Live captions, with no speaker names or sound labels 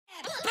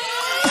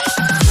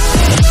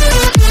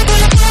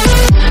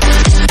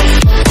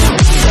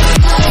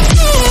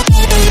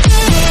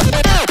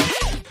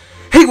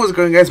How's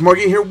it going, guys?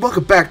 Morgan here.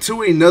 Welcome back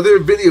to another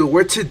video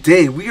where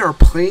today we are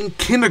playing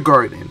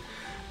Kindergarten.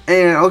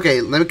 And okay,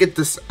 let me get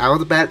this out of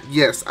the bat.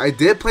 Yes, I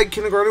did play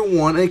Kindergarten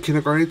 1 and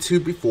Kindergarten 2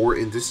 before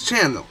in this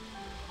channel.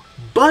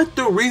 But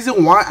the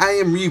reason why I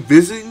am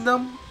revisiting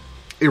them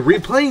and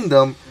replaying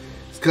them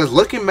is because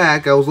looking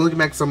back, I was looking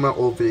back at some of my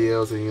old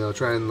videos and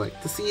trying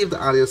to see if the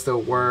audio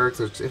still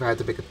works or if I had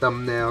to make a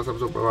thumbnail,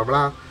 something, blah blah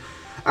blah.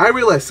 I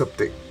realized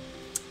something.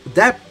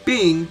 That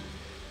being,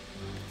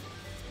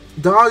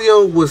 the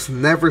audio was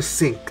never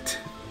synced,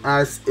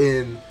 as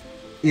in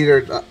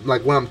either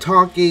like when I'm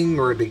talking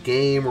or the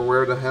game or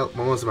where the hell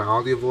most of my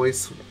audio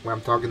voice when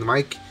I'm talking to the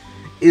mic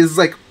is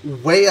like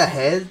way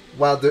ahead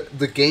while the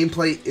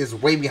gameplay is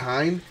way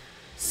behind,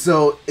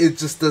 so it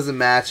just doesn't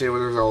match and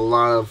there's a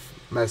lot of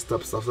messed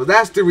up stuff. So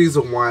that's the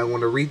reason why I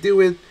want to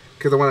redo it,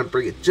 because I want to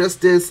bring it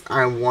justice.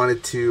 I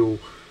wanted to,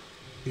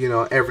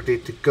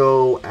 everything to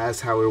go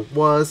as how it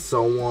was,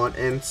 so on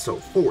and so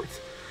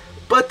forth.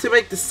 But to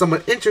make this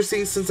somewhat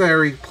interesting, since I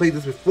already played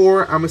this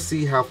before, I'm going to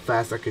see how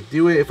fast I could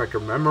do it, if I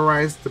can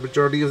memorize the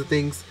majority of the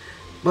things.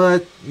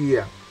 But,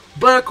 yeah.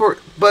 But, of course,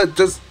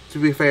 just to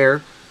be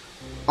fair,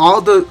 all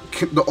the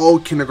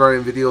old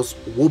Kindergarten videos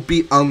will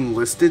be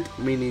unlisted,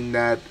 meaning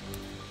that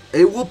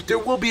there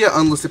will be an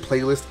unlisted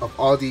playlist of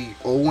all the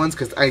old ones,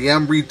 because I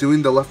am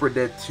redoing the Left 4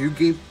 Dead 2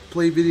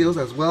 gameplay videos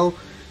as well,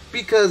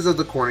 because of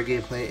the corner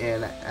gameplay,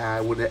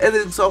 and with the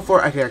editing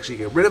software, I can actually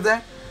get rid of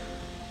that.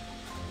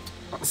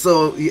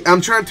 So I'm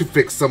trying to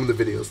fix some of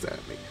the videos that I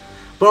made,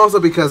 but also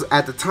because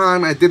at the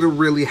time I didn't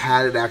really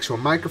have an actual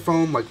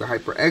microphone like the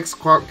HyperX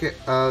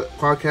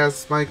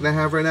quadcast mic that I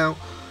have right now.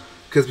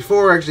 Because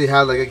before I actually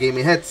had like a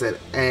gaming headset,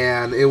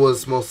 and it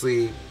was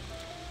mostly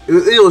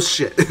it was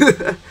shit.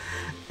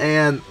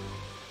 And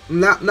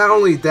not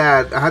only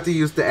that, I had to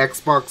use the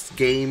Xbox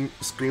game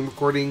screen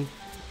recording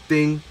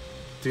thing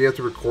to have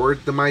to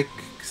record the mic.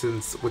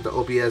 Since with the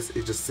OBS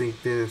it just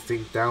synced in and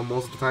synced down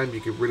most of the time. You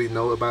can really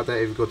know about that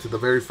if you go to the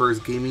very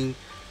first gaming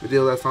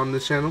video that's on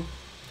this channel.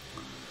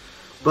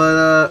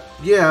 But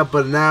yeah,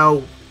 but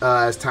now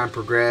as time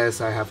progressed,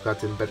 I have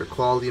gotten better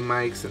quality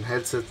mics and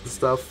headsets and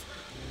stuff.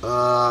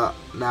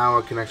 Now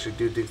I can actually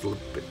do things a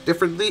little bit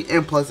differently,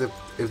 and plus if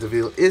the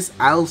video is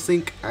out of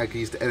sync, I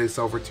can use the edit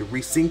software to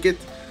resync it,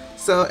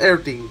 so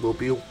everything will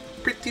be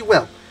pretty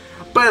well.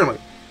 But anyway,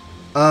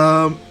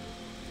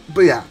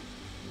 but yeah.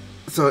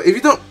 So if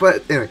you don't,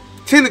 but anyway,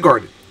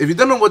 Kindergarten. If you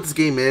don't know what this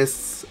game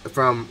is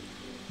from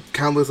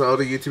countless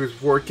other YouTubers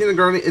before,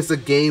 Kindergarten is a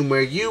game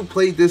where you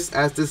play this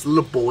as this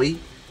little boy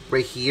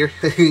right here.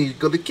 You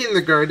go to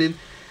kindergarten,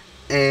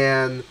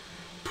 and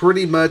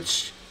pretty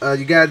much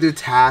you gotta do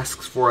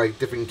tasks for like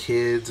different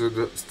kids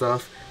or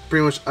stuff.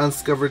 Pretty much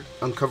uncover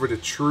the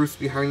truth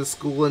behind the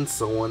school and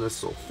so on and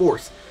so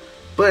forth.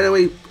 But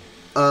anyway,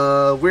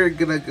 we're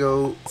gonna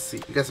go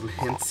see. We got some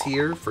hints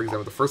here. For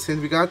example, the first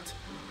hint we got.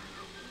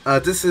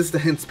 This is the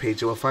hints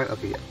page. You will find.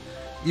 Okay, yeah.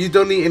 You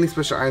don't need any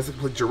special items to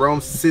complete Jerome,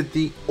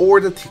 Sydney, or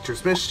the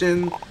teacher's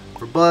mission.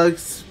 For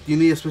Bugs, you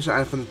need a special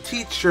item from the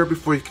teacher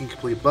before you can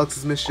complete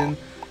Bugs' mission.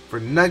 For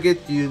Nugget,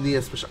 you need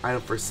a special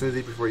item for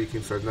Sydney before you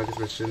can start Nugget's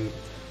mission.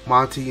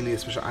 Monty, you need a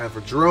special item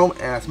for Jerome,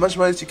 and as much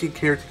money as you can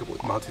carry to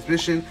complete Monty's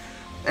mission.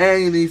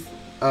 And you need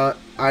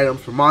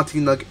items for Monty,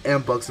 Nugget,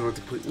 and Bugs in order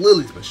to complete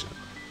Lily's mission.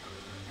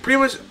 Pretty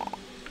much,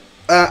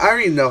 I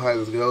already know how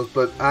this goes,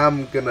 but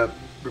I'm gonna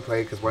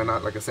replay it because why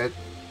not? Like I said.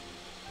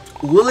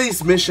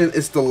 Lily's mission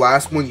is the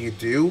last one you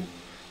do,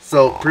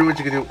 so pretty much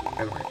you can do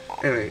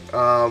anyway.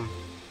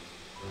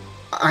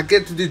 I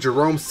get to do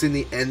Jerome,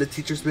 Sydney, and the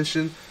teacher's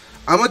mission.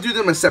 I'm gonna do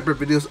them in separate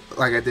videos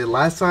like I did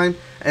last time,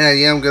 and I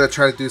am gonna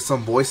try to do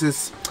some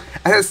voices.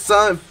 And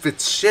some, if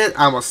it's shit,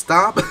 I'm gonna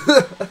stop.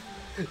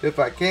 If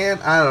I can,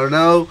 I don't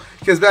know,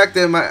 because back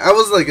then I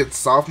was like a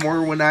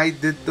sophomore when I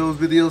did those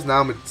videos.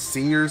 Now I'm a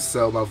senior,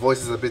 so my voice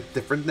is a bit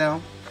different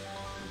now.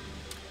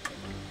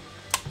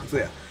 So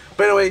yeah,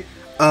 but anyway.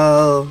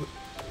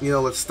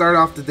 Let's start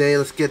off the day.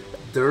 Let's get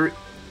the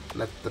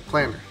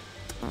planner.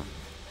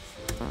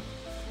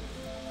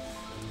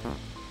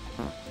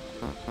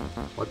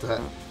 What the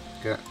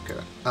heck?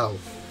 Oh.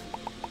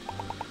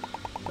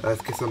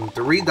 Let's get some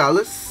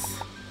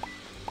 $3.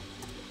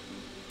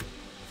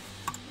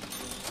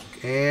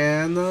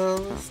 And,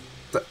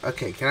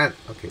 okay, can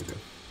I? Okay, then.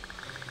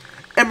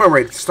 Am I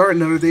ready to start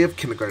another day of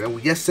kindergarten?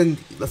 Yes,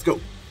 indeed. Let's go.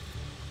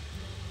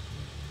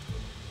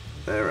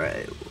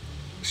 Alright.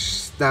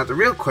 Now the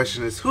real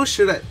question is, whose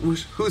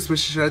mission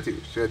should I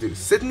do? Should I do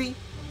Sydney,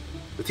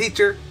 the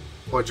teacher,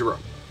 or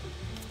Jerome?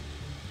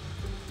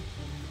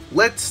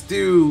 Let's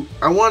do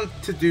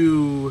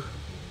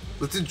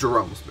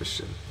Jerome's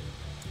mission.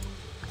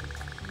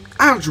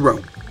 I'm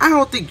Jerome. I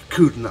don't think you're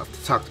cool enough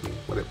to talk to me.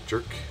 Whatever,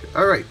 jerk.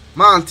 Alright,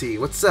 Monty,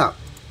 what's up?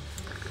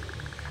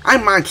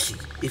 I'm Monty.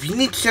 If you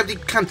need something,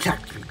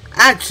 contact me.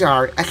 I'm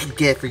sorry, I can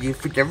get it for you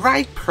for the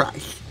right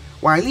price.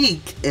 What I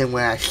need and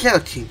when I sell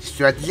to you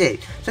throughout the day.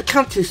 So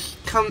come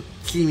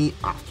see me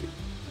often.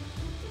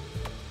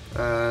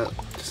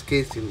 Just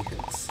give me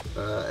hints.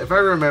 If I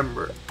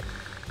remember,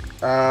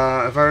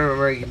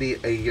 you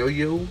need a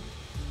yo-yo.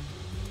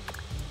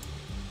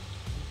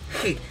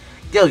 Hey,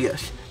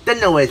 Yo-yos. Don't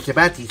know what it's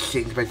about these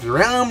things, but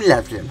Jerome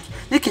loves them.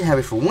 You can have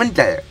it for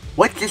 $1.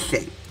 What's this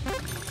say?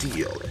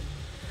 Deal.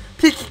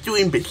 Please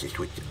doing business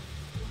with you.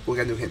 We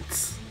got new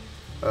hints.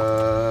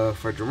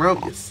 For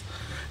Jerome, yes.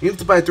 You need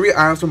to buy 3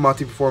 items from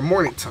Monty before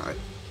morning time.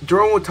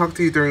 Jerome will talk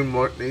to you during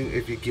morning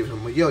if you give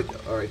him a yo-yo.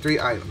 Alright, 3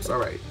 items.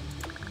 Alright.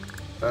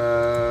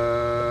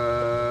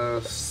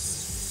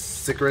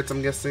 Cigarettes,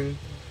 I'm guessing.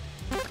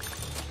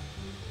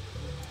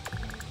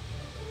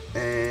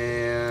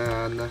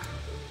 And a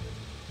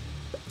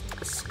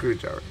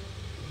screwdriver.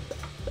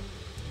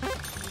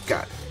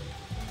 Got it.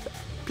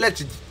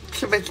 Pleasure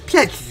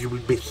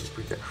doing business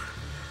with you.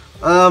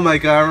 Oh my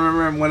god, I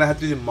remember when I had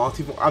to do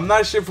Monty. I'm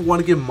not sure if I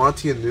want to give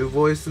Monty a new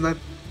voice and that.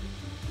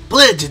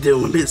 Pleasure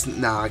doing business.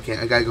 No, I can't.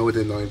 I gotta go with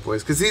the annoying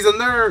voice because he's a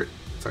nerd.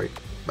 Sorry,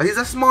 but he's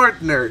a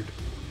smart nerd.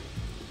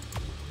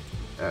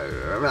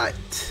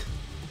 Alright.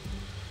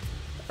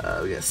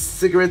 We got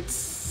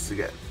cigarettes. We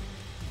got.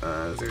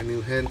 Is there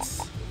new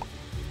hints?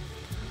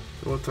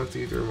 I won't talk to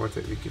you during morning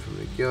time. You give him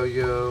the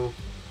yo-yo.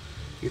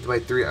 You have to buy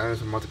 3 items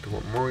from Monty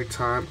before morning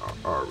time.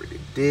 I already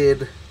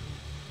did.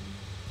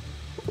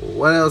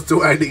 What else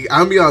do I need?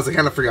 I'll be honest, I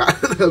kind of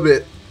forgot a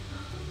bit.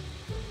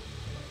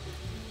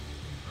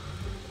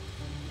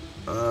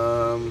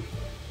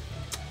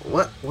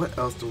 What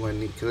else do I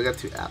need? Because I got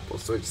 2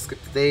 apples, so I just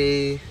skipped the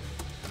day.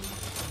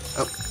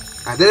 Oh,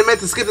 I didn't meant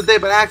to skip the day,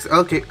 but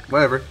okay,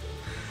 whatever.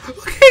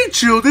 Okay,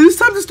 children, it's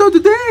time to start the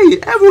day.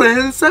 Everyone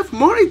has inside for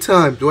morning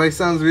time. Do I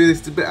sound really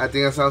stupid? I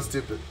think I sound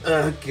stupid.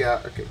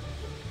 Yeah, okay.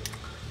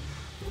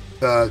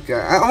 Okay,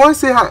 I want to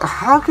say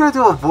how can I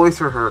do a voice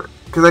for her?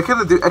 Because I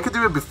could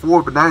do it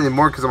before, but not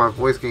anymore because of my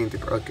voice getting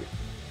deeper. Okay.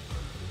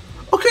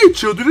 Okay,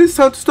 children, it's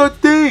time to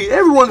start the day.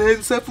 Everyone head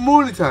inside for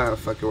morning time.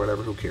 Fuck it,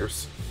 whatever. Who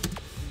cares?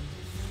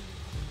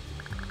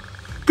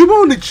 Good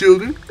morning,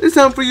 children. It's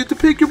time for you to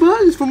pick your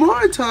buddies for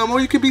morning time, or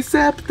you can be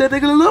sad,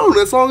 pathetic, and alone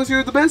as long as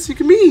you're the best you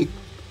can be.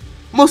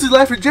 Mostly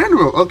life in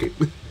general. Okay.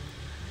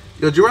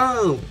 Yo,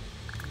 Jerome.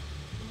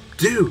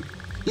 Dude,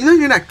 you know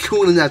you're not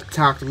cool enough to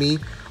talk to me,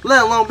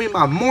 let alone be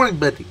my morning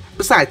buddy.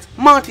 Besides,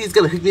 Monty's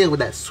gonna hook me up with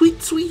that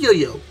sweet, sweet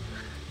yo-yo.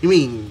 You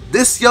mean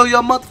this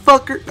yo-yo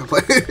motherfucker?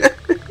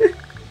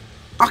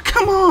 Oh,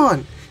 come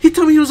on. He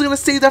told me he was gonna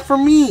save that for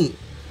me.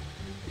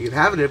 You can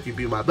have it if you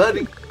be my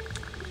buddy.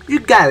 You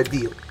got a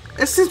deal.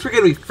 And since we're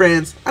gonna be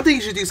friends, I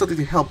think you should do something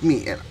to help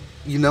me. And,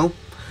 you know,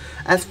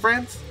 as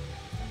friends?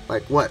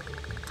 Like what?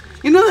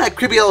 You know that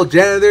creepy old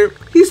janitor?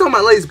 He saw my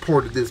laser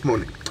pointer this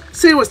morning.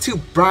 Said it was too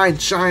bright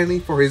and shiny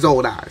for his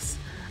old eyes.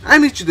 I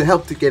need you to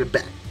help to get it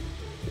back.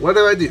 What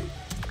do I do?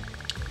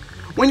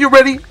 When you're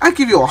ready, I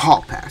give you a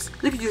hall pass.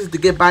 You can use it to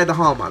get by the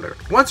hall monitor.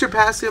 Once you're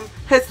past him,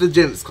 head to the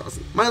janitor's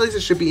closet. My laser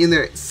should be in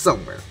there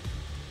somewhere.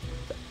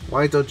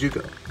 Why don't you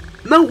go?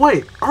 No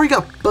way! I already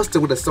got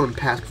busted with a stolen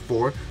pass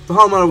before. The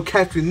hall monitor will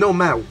catch me no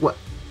matter what.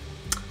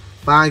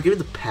 Fine, give me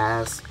the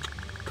pass.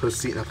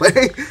 Proceed.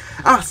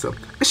 Awesome.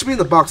 It should be in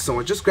the box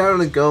somewhere. Just grab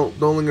it and go.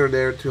 Don't linger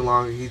there too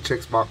long. He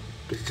checks box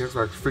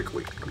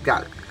frequently.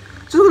 Got it.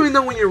 Just let me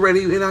know when you're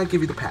ready and I'll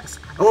give you the pass.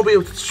 I won't be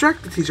able to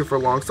distract the teacher for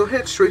long, so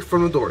head straight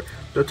from the door.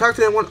 Don't talk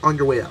to anyone on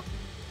your way out.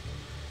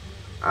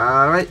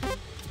 Alright.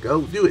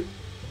 Go do it.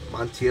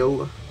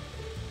 Montiola.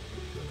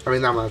 I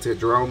mean, not Montiola,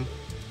 Jerome.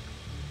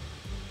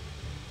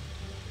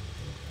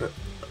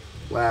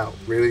 Wow.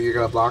 Really? You're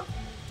gonna block?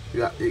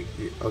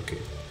 Okay.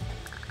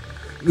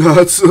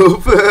 Not so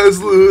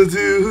fast, little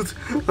dude.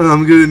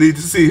 I'm gonna need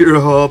to see your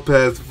hall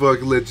pass before I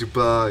can let you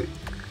by.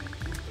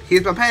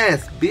 Here's my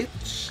pass,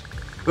 bitch.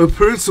 A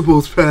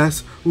principal's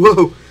pass?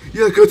 Whoa.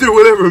 Yeah, go do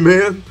whatever,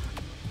 man.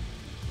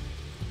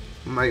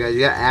 Oh my god,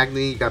 you got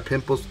acne, you got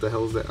pimples, what the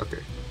hell is that?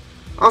 Okay.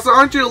 Also,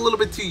 aren't you a little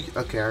bit too...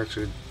 Okay,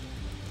 actually,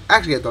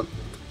 I don't...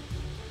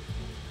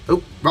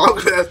 Oh, wrong.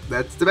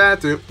 That's the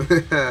bathroom.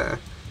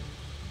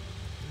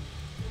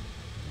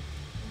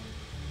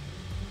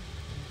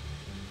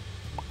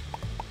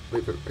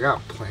 Wait, but I got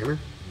a planner?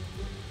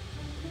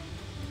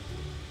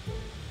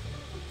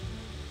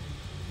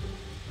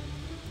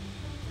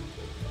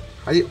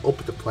 How do you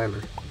open the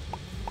planner?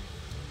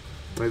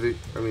 I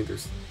mean,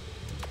 there's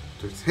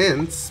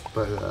hints,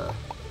 but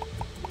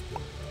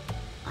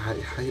how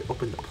do you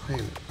open the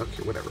planner?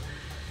 Okay, whatever.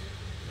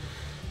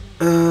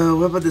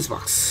 What about this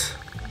box?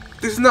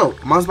 There's no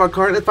Mouse Bar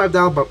card and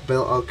 $5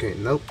 bill. Okay,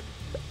 nope.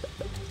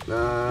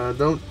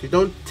 You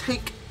don't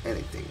take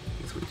anything.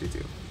 That's what you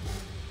do.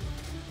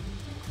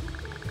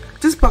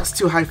 This box is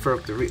too high for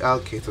up to read.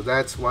 Okay, so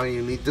that's why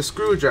you need the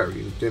screwdriver.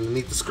 You're gonna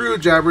need the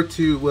screwdriver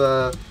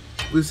to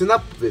loosen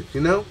up a bit,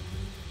 you know?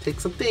 Take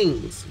some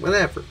things,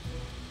 whatever.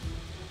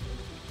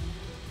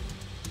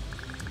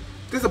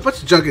 There's a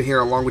bunch of junk in here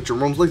along with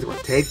Jerome's laser.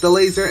 Take the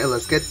laser and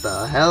let's get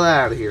the hell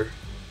out of here.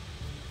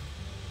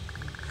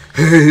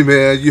 Hey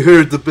man, you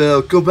heard the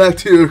bell. Go back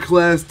to your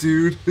class,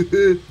 dude.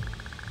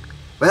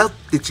 Well,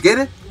 did you get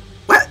it?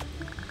 What?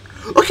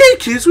 Okay,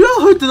 kids, we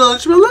all heard the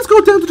announcement. Let's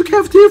go down to the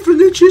cafeteria for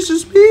the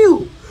nutritious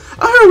meal.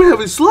 I heard we're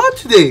having slot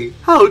today.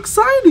 How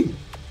exciting!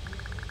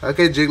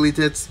 Okay, Jiggly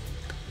Tits.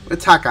 We'll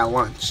talk at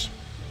lunch.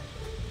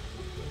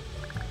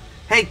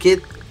 Hey,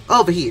 kid,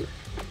 over here.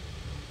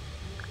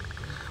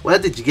 Well,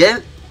 did you get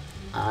it?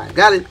 I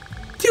got it.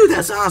 Dude,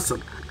 that's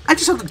awesome. I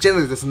just have the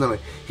janitor this another.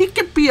 He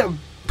could be a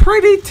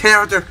pretty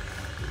talented.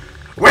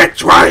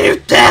 Which one of you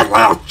dead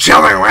little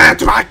children ran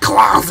into my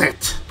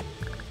closet?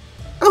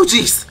 Oh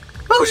jeez.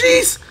 Oh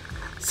jeez.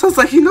 Sounds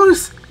like he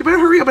noticed. You better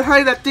hurry up and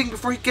hide that thing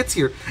before he gets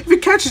here. If he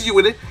catches you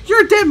with it,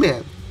 you're a dead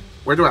man.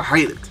 Where do I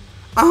hide it?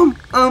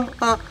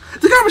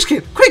 The garbage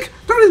can. Quick,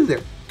 throw it in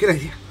there. Good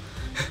idea.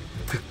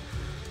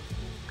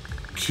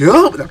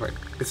 Yup. That right.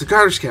 It's a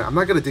garbage can. I'm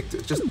not gonna dig to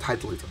it. Just hide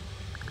the lid.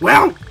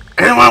 Well,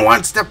 anyone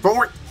want to step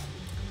forward?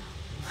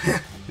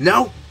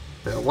 No?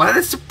 Well, what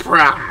a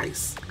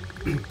surprise.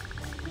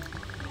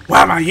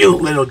 What about you,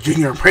 little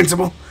junior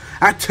principal?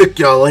 I took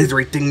your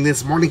lasery thing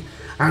this morning.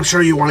 I'm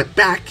sure you want it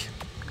back.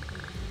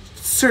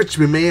 Search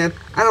me, man.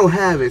 I don't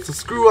have it, so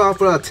screw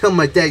off or I'll tell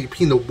my dad you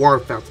peed in the water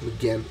fountain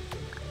again.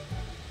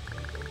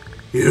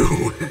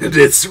 You,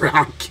 this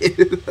round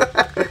kid.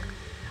 What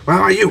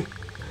about you?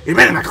 You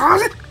been in the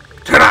closet?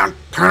 Turn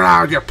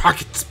out your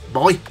pockets,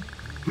 boy.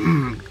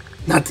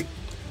 Nothing.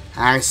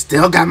 I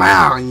still got my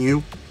eye on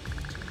you.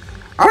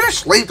 I'll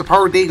just leave the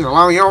poor thing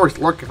alone. You're always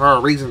looking for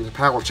a reason to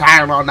pal a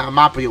child on that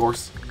mop of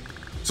yours.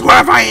 So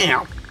what if I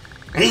am?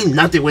 Ain't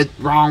nothing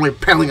wrong with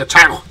peddling a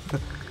child.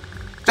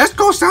 Just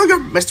go sell your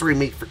mystery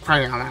meat for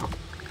crying out loud.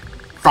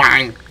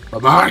 Fine,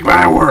 but mark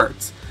my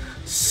words.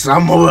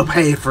 Someone will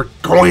pay for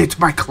going into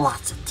my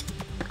closet.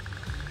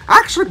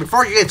 Actually,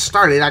 before you get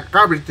started, that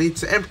garbage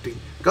needs empty.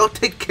 Go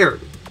take care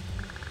of it.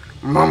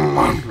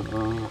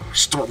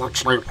 Still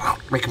actually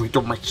making me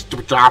do my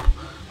stupid job.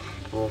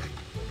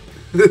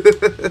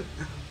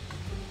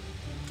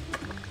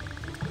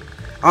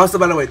 Also,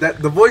 by the way,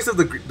 that the voice of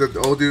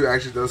the old dude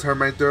actually does hurt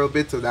my throat a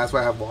bit, so that's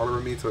why I have water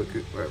with me, so it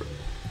could, whatever.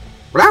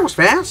 But that was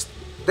fast.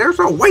 There's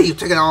no way you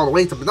took it all the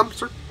way to the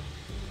dumpster.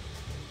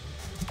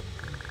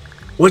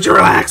 Would you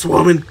relax,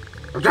 woman?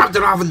 I dropped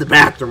it off in the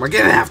bathroom. I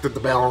get it after the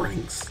bell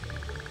rings.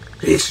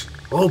 Sheesh.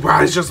 Old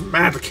bride's just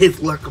mad the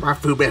kids look at my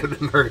food better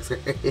than hers.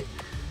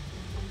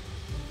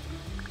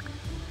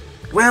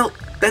 Well,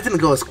 that didn't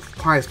go as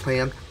quite as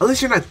planned. At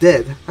least you're not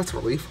dead. That's a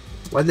relief.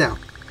 What now?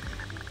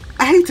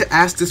 I hate to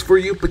ask this for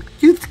you, but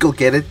you need to go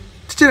get it.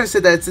 The janitor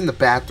said that it's in the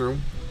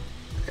bathroom.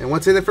 And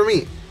what's in it for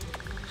me?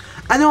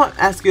 I know I'm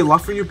asking a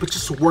lot from you, but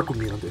just work with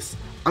me on this.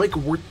 I'll make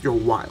it worth your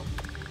while.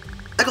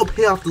 I go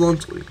pay off the loan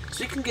to you,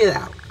 so you can get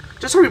out.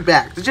 Just hurry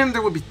back. The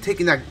janitor will be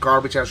taking that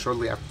garbage out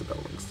shortly after the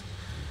bell rings.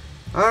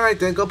 Alright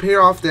then, go pay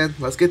her off then.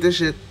 Let's get this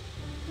shit.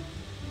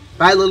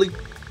 Bye, Lily.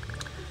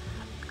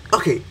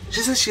 Okay,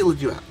 she says she'll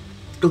let you out.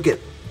 Go get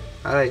it.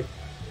 Alright.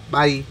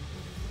 Bye.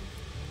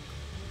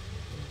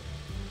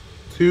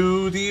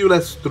 To the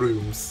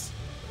restrooms.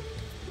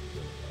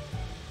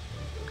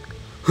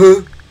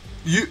 Huh?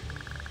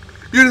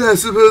 You're not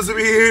supposed to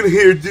be in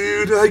here,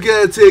 dude. I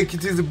gotta take you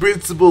to the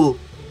principal.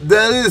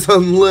 That is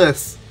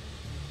unless...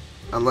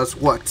 Unless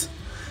what?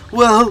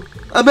 Well,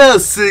 I'm out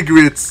of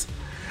cigarettes.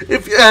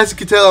 If you ask, you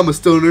can tell I'm a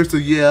stoner, so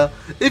yeah.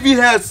 If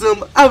you had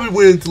some, I'd be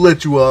willing to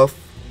let you off.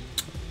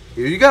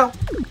 Here you go.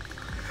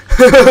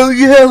 Hell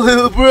yeah,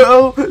 little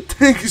bro.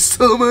 Thank you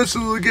so much,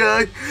 little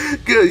guy.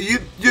 You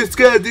just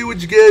gotta do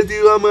what you gotta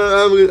do.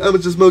 I'm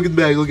just smoking the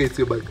bag. Okay,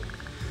 see you, bye.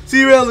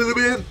 See you around, little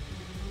man.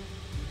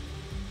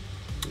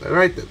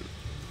 Alright then.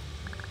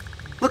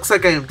 Looks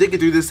like I am digging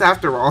through this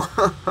after all.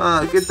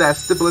 Get that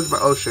stipulation.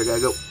 Oh shit, I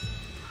gotta go.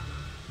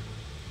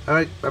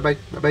 Alright, bye-bye,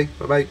 bye-bye,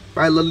 bye-bye.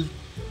 Bye, Lily.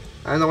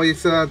 I don't know why you're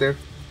still out there.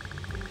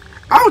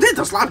 Oh, did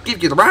the slop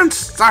give you the runs?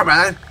 Sorry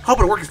about that. Hope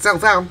it works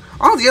itself out.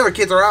 All the other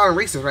kids are out in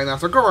recess right now,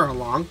 so go right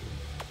along.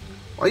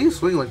 Why are you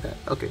swinging like that?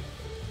 Okay.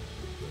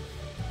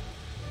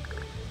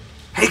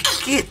 Hey,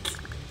 kid!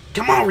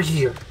 Come over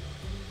here.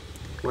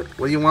 What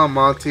do you want,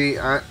 Monty?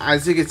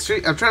 As you can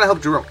see, I'm trying to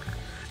help Jerome.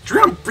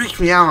 Jerome freaked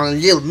me out on a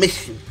little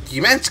mission. Did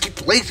you manage to get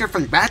the laser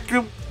from the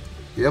bathroom?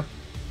 Yep.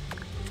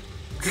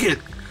 Good.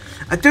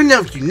 I don't know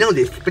if you know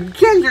this, but the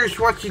janitor is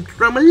watching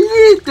Jerome a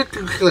little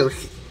too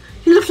closely.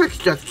 He looks like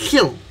he's got to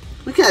kill him.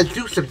 We gotta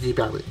do something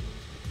about it.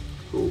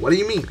 Well, what do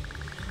you mean?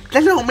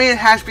 That old man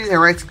has been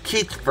harassing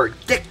kids for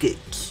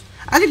decades.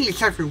 I think it's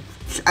time for...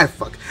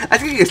 I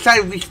think it's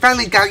time we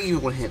finally got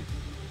even with him.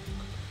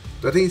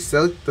 Doesn't he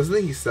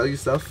sell you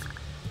stuff?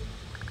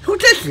 Who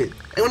doesn't?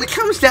 And when it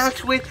comes down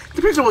to it,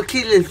 the principal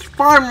kid is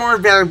far more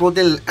valuable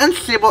than an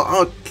unstable...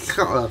 how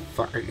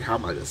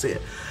am I gonna say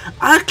it?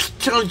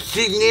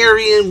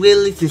 Octogenarian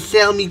willing to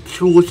sell me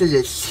tools at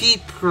a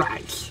cheap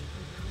price.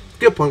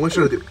 Good point, what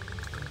should I do?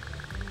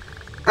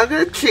 I'm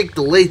gonna take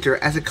the laser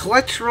as a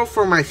collateral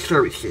for my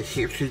services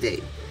here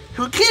today.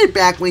 He'll get it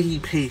back when he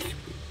pays me.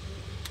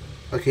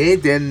 Okay,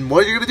 then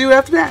what are you gonna do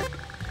after that?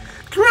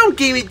 Jerome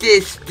gave me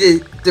this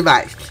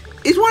device.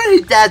 It's one of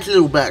his dad's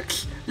little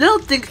bucks. Little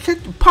things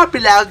tend to pop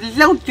it out and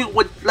don't do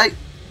what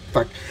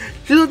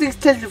little things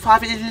tend to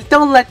pop it and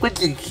don't like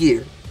what's in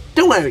here.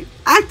 Don't worry,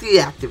 I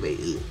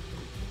deactivated it.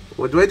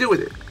 What do I do with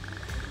it?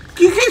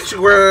 You can't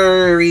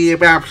worry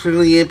about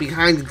putting it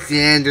behind the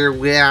xander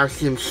without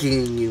him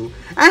seeing you.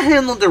 I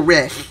handle the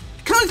rest.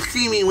 Come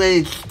see me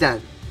when it's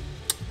done.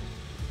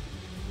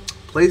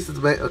 Place the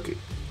device. Okay.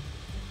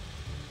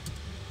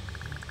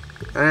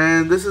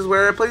 And this is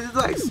where I play the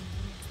dice.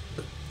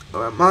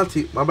 Alright,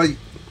 Monty, what about you?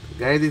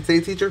 Got anything to say,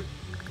 teacher?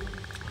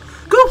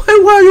 Go play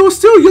while you're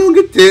still young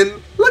and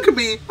thin. Look at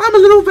me, I'm a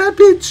little fat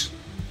bitch.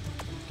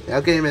 Yeah,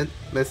 okay, man.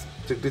 Miss.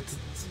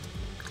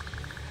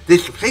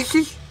 This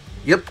places?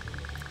 Yep.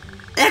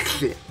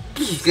 Excellent.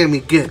 This is gonna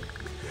be good.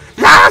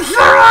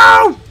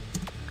 Now,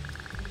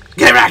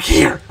 get back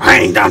here! I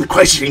ain't done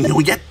questioning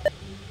you yet.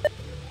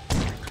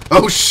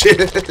 Oh shit.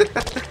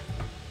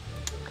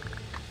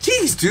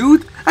 Jeez,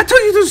 dude. I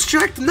told you to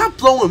distract and not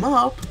blow him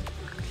up.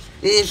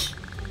 She's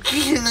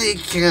really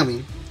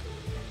coming.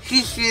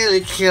 She's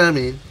really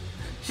coming.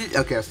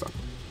 Okay, I'll stop.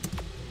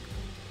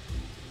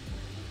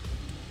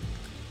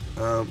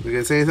 You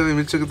gonna say anything?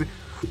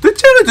 The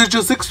janitor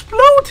just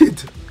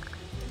exploded!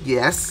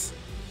 Yes,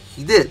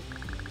 he did.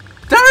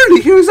 The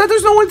irony here is that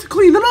there's no one to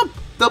clean it up.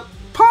 The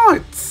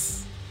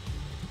parts.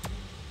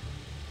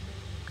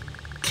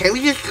 Can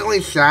we just go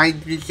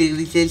inside this?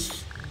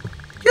 Yes,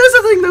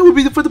 I think that would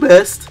be for the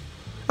best.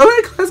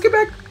 Alright, class, get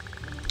back.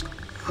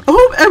 I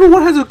hope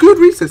everyone has a good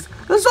recess.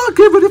 Let's all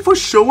get ready for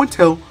show and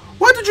tell.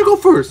 Why did you go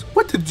first?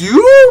 What did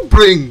you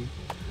bring?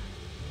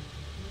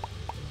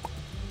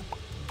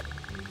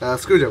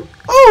 Screwdriver.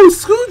 Oh,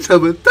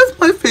 screwdriver. That's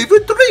my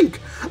favorite drink.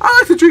 I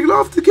like to drink it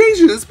off the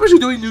occasion, especially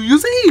during New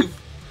Year's Eve.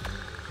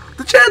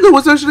 The janitor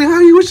was actually how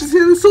he wishes he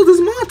had sold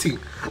his Monty.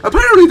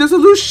 Apparently, there's a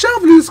loose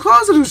shelf in his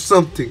closet or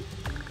something.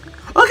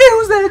 Okay,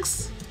 who's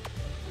next?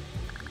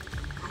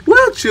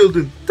 Well,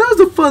 children, that was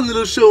a fun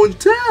little show and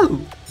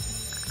tell.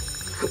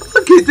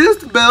 Okay, there's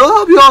the bell. I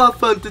hope you all have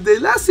fun today.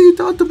 Let's see you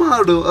all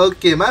tomorrow.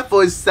 Okay, my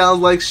voice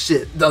sounds like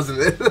shit, doesn't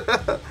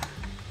it?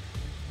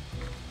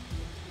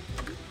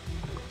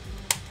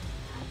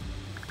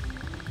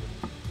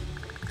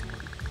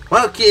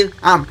 Well, kid,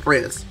 I'm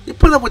impressed. You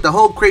put up with the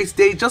whole crazy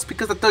day just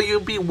because I thought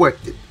you'd be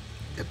worth it.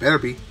 It better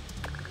be.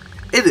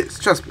 It is,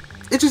 trust me.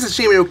 It's just a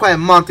shame it required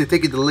Monty to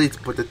take it the late,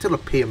 but until I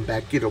pay him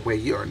back, either way,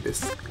 you earn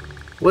this.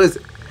 What is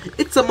it?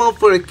 It's a month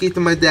for a key to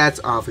my dad's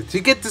office.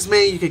 You get this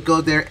mail, you can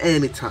go there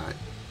anytime.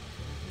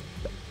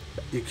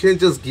 You can't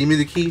just give me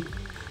the key?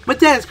 My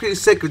dad's pretty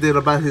secretive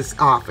about his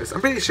office. I'm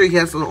pretty sure he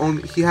has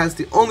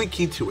the only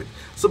key to it.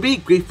 So be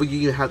grateful you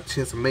even have the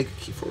chance to make a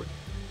key for it.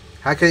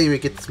 How can I even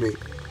get this mail?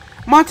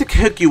 Monty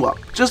can hook you up.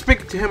 Just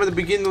bring it to him at the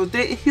beginning of the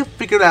day and he'll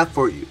figure it out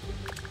for you.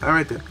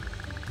 Alright then.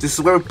 This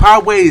is where we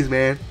part ways,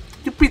 man.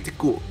 You're pretty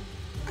cool.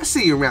 I'll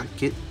see you around,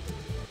 kid.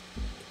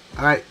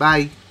 Alright,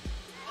 bye.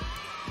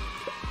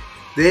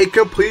 Day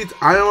complete.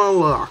 Item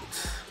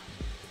unlocked.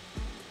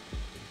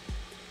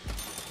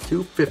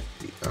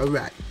 250.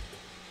 Alright.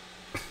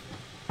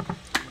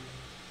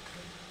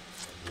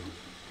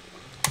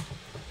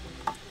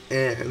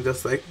 And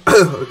just like,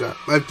 oh god,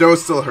 my throat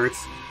still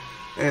hurts.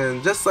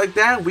 And just like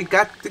that, we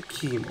got the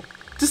key.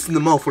 This is the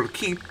mode for the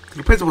key to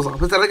the principal's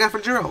office that I got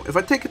from Jerome. If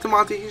I take it to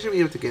Monty, he should be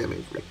able to get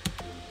it free.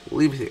 We'll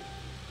leave it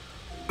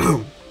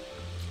here.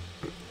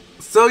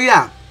 So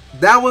yeah,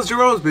 that was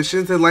Jerome's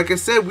missions, and like I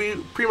said, we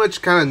pretty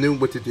much kind of knew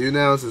what to do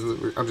now, since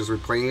I'm just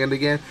replaying it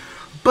again.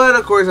 But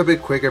of course, a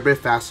bit quicker, a bit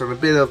faster, and a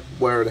bit of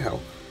where the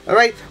hell.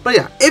 Alright, but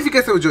yeah, if you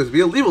guys have enjoyed this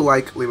video, leave a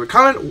like, leave a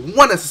comment,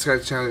 one that subscribe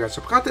to the channel, guys,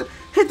 for content,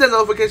 hit that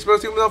notification bell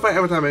so you can be notified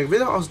every time I make a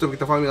video. Also, don't forget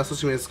to follow me on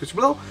social media in the description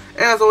below.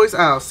 And as always,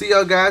 I'll see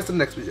y'all guys in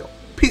the next video.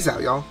 Peace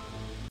out, y'all.